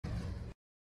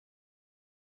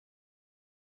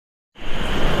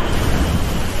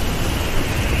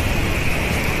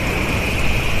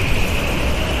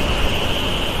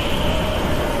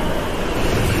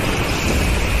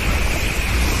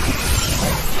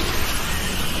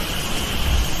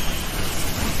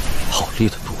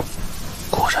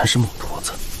然是孟驼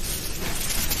子。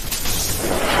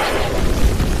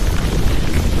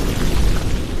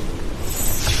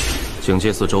警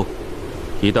戒四周，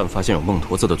一旦发现有孟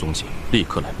驼子的踪迹，立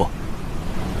刻来报。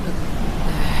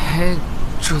哎，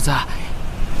主子，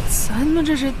咱们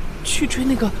这是去追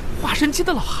那个化神期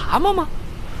的老蛤蟆吗？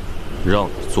让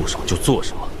你做什么就做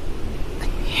什么。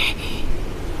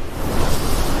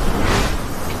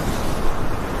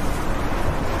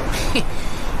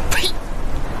呸！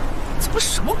怎么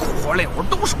什么苦活累活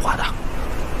都是我的？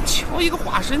瞧一个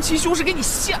化神期修士给你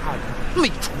吓的，没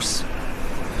出息！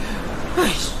哎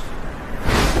呀！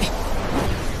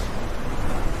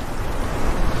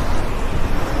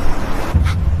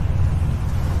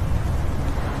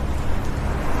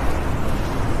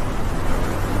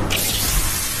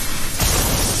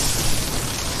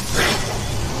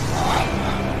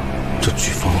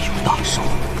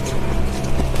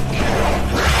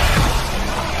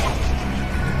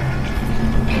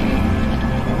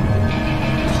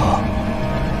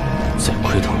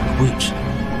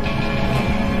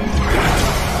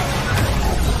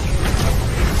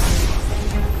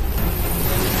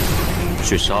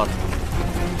 去杀他！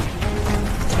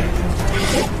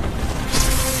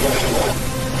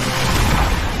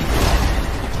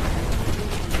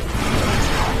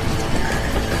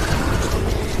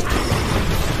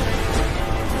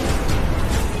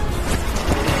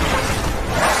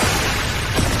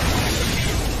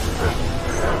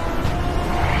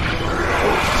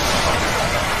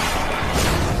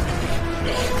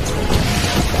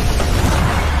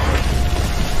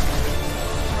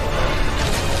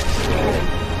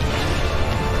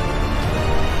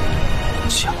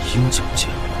鹰境界，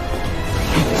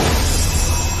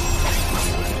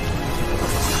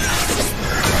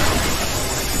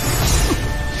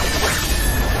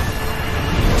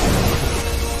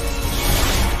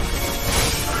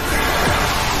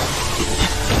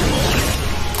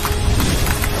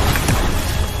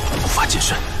无法近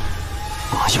身，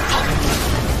麻硬他。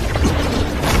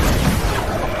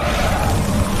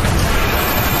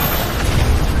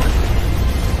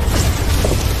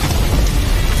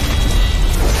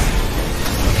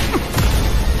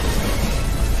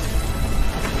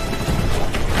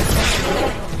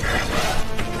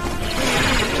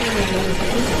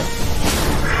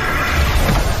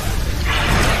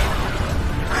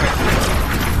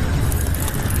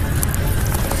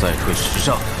 再退10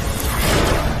丈，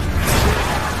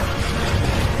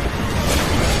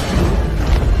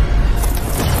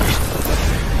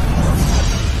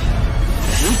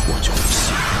我就不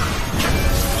信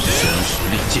神识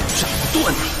利剑斩不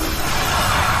断你！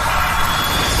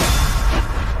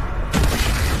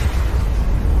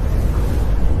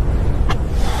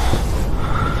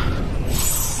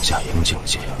假鹰境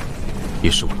界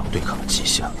也是我能对抗的极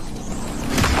限了。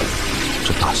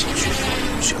这大型巨兽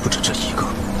绝不止这一个。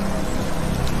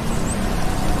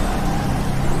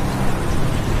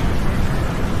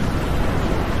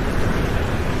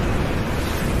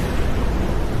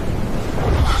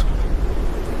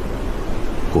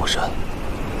 果然，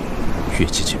越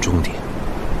接近终点，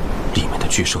里面的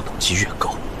巨兽等级越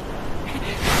高。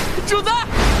主子，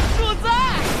主子，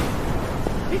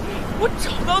我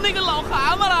找到那个老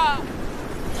蛤蟆了。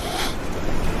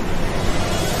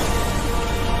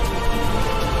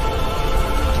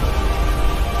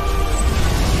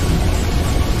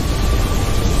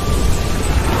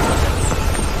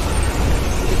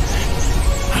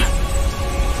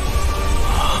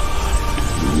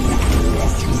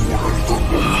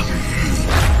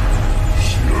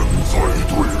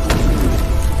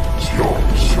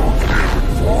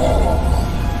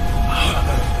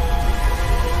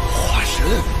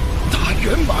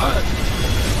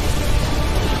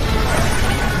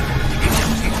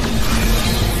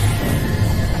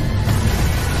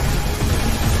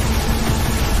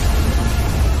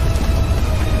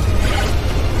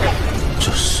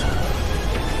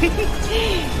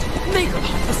那个老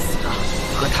不死的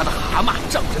和他的蛤蟆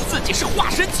仗着自己是化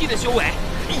神期的修为，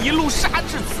一路杀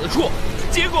至此处，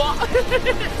结果，哎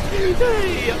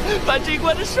呀，把这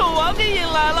关的兽王给引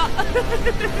来了。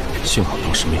幸好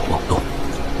当时没有妄动，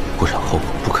不然后果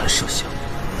不堪设想。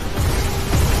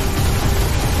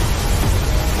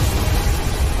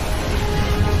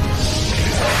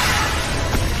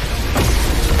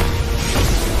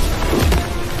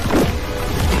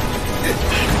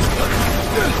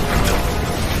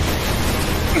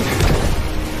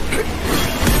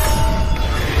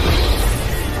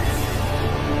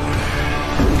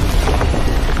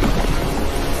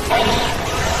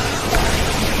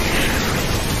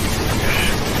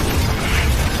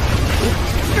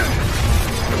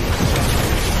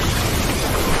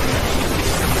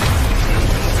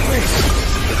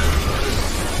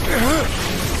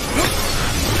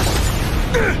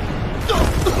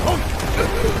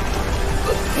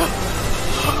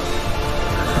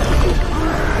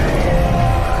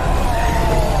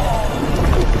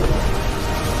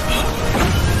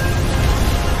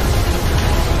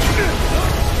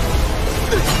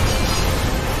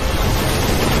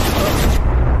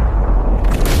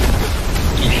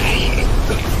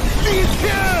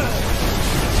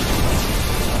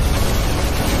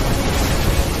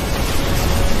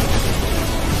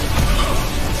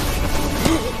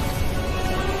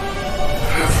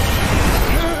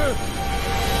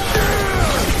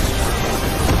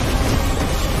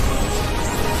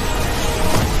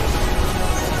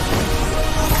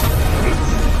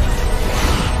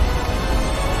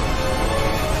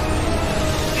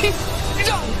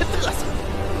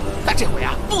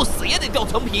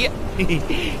嘿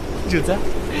嘿，主子，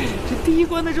这第一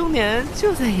关的终点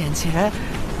就在眼前，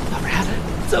要不然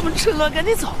咱们趁乱赶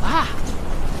紧走吧。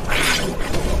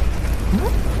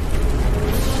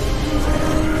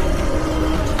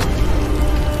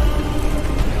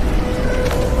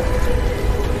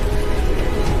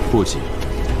不急，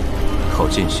靠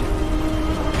近些。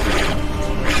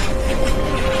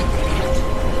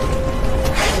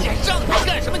想让你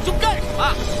干什么你就干什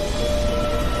么。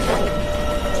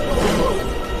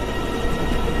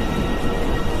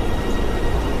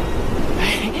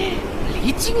哎，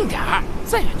离近点儿，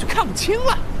再远就看不清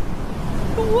了。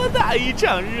多大一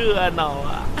场热闹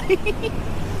啊！嘿嘿嘿。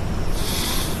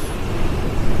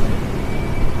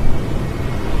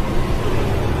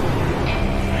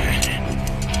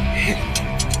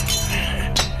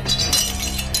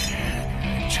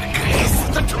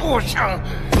畜生，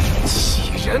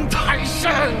欺人太甚！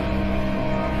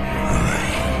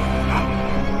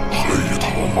黑他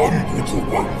瞒不住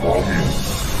官方，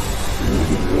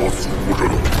我族人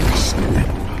不属，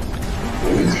都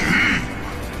以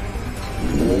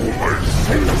我来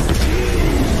受死！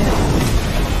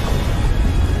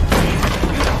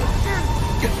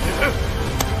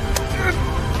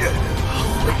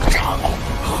混账！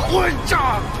混账！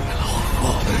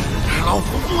老夫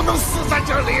不能死在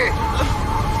这里！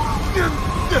一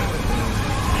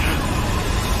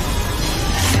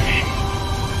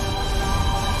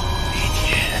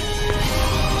天，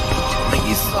这么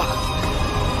一算，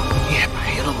也陪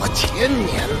了我1000年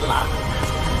了。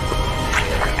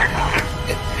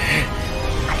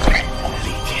李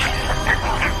天，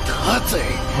得罪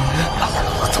老夫，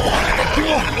总还得多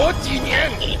活几年。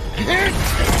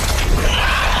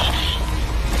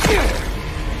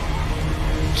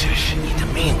这是你的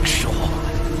命数，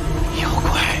要怪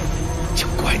就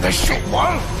怪那兽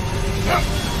王。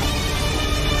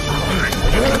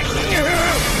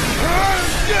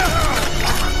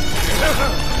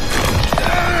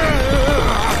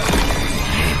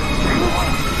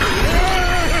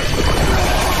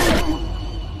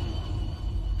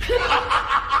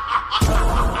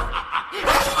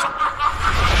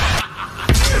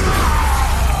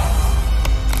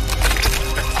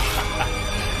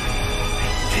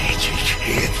这具躯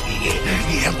体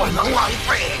也不能浪费。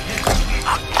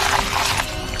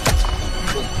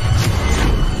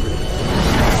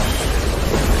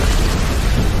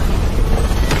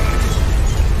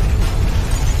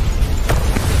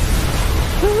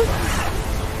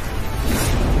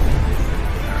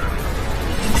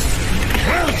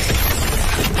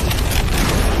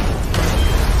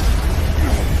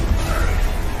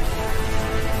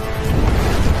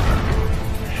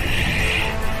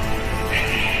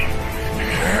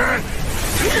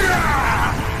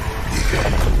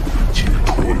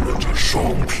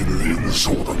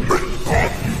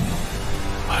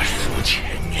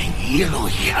一路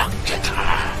养着他，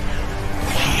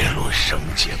一路升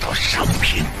阶到上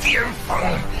品巅峰。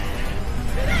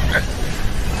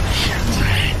现在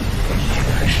你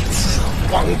可是此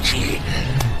皇之，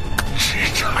只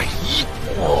差一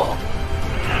步，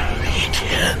李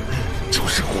天就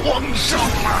是皇上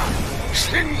了。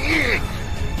是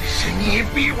你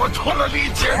逼我脱了李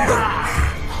天的。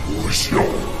可笑，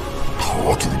他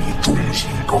对你忠心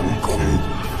耿耿，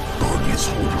但你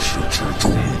从始至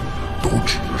终都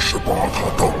只是把他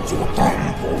当作担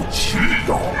保弃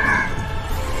养。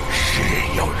是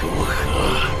又如何？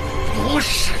不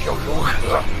是又如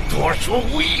何？多说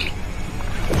无益。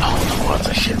老头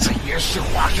子现在也是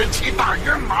化神期大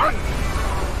圆满，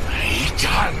没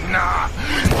战呐！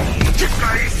你这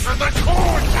该死的畜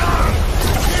生！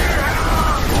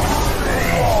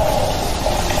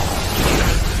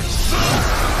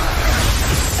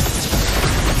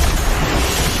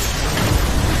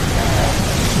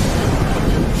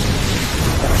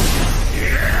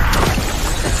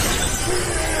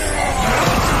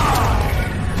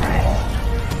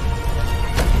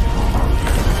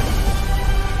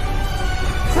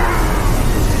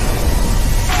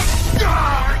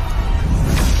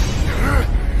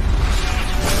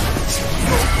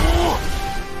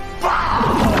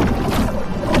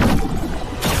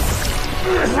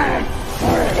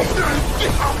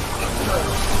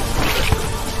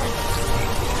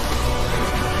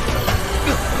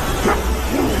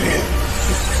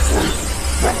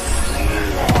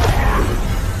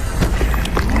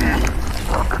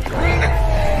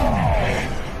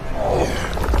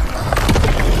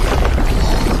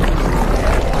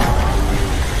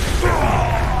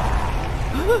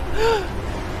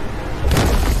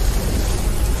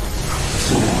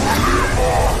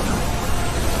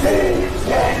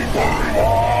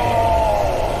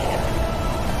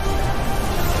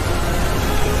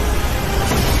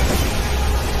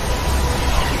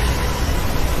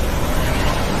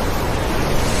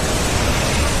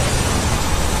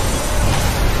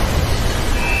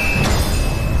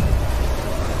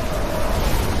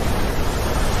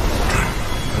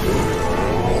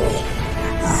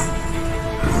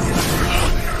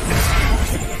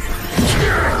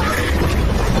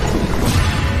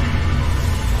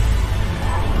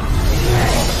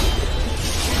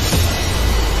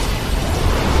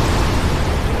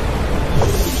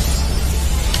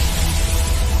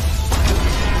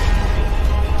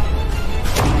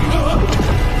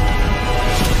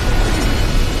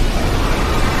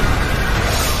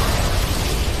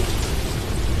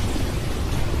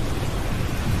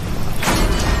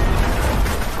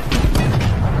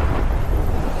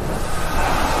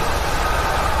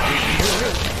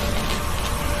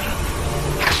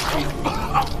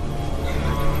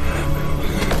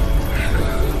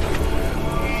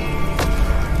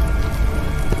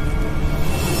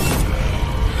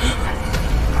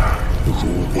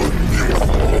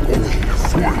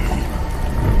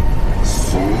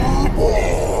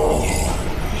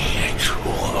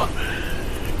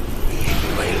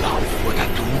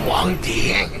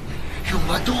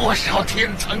天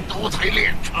蚕都才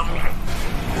练成了。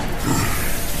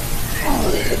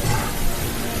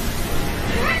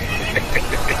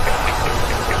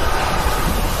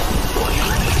我要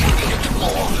一铁杵，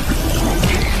一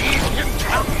天长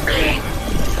命。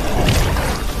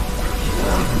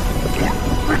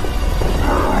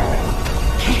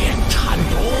天蚕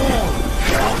毒，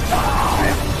收到。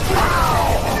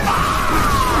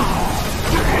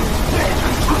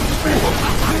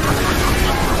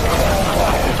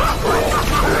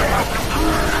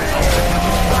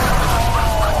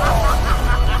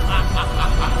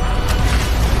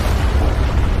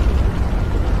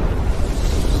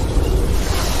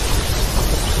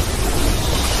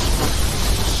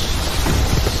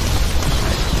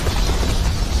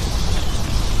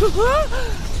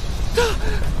 他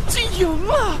竟赢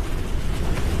了！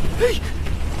哎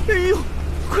呦，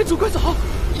快走快走！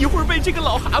一会儿被这个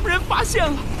老蛤蟆人发现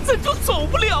了，咱就走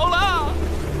不了了。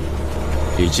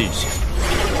李记下，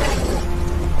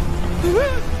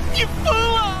你疯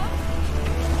了！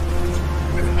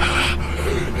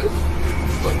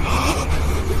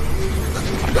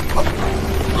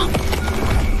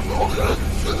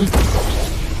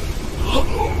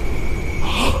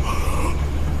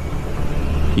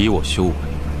以我修为，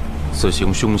此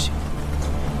行凶险。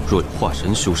若有化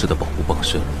神修士的宝物傍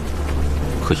身，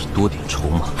可以多点筹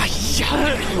码。哎呀，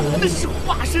那是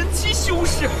化神期修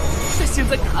士，他现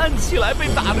在看起来被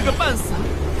打了个半死，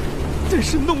但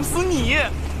是弄死你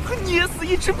和捏死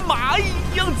一只蚂蚁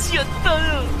一样简单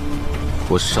啊！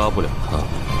我杀不了他，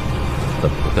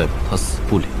但不代表他死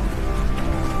不了。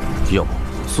要么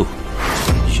不做，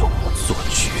要么做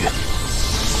绝。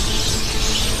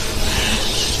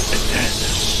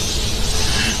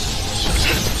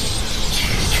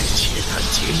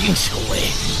 结阴修为，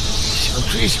想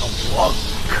追上我，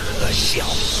可笑！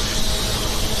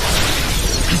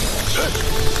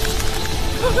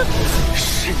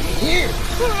是你！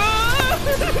死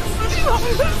定了！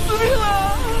死定了！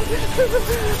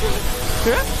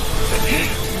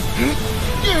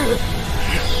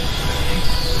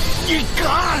你敢！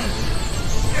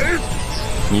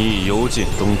你已油尽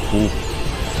灯枯，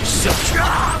下去！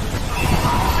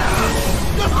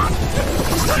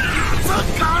怎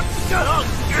敢想！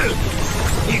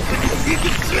一个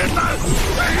贱男，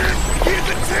一个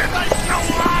贱男小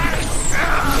孩！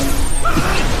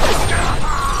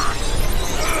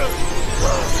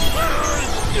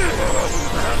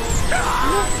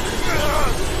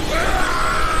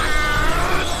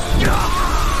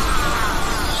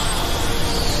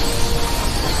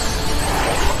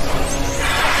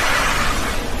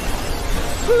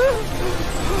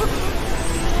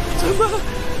怎么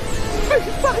被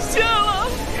发现了？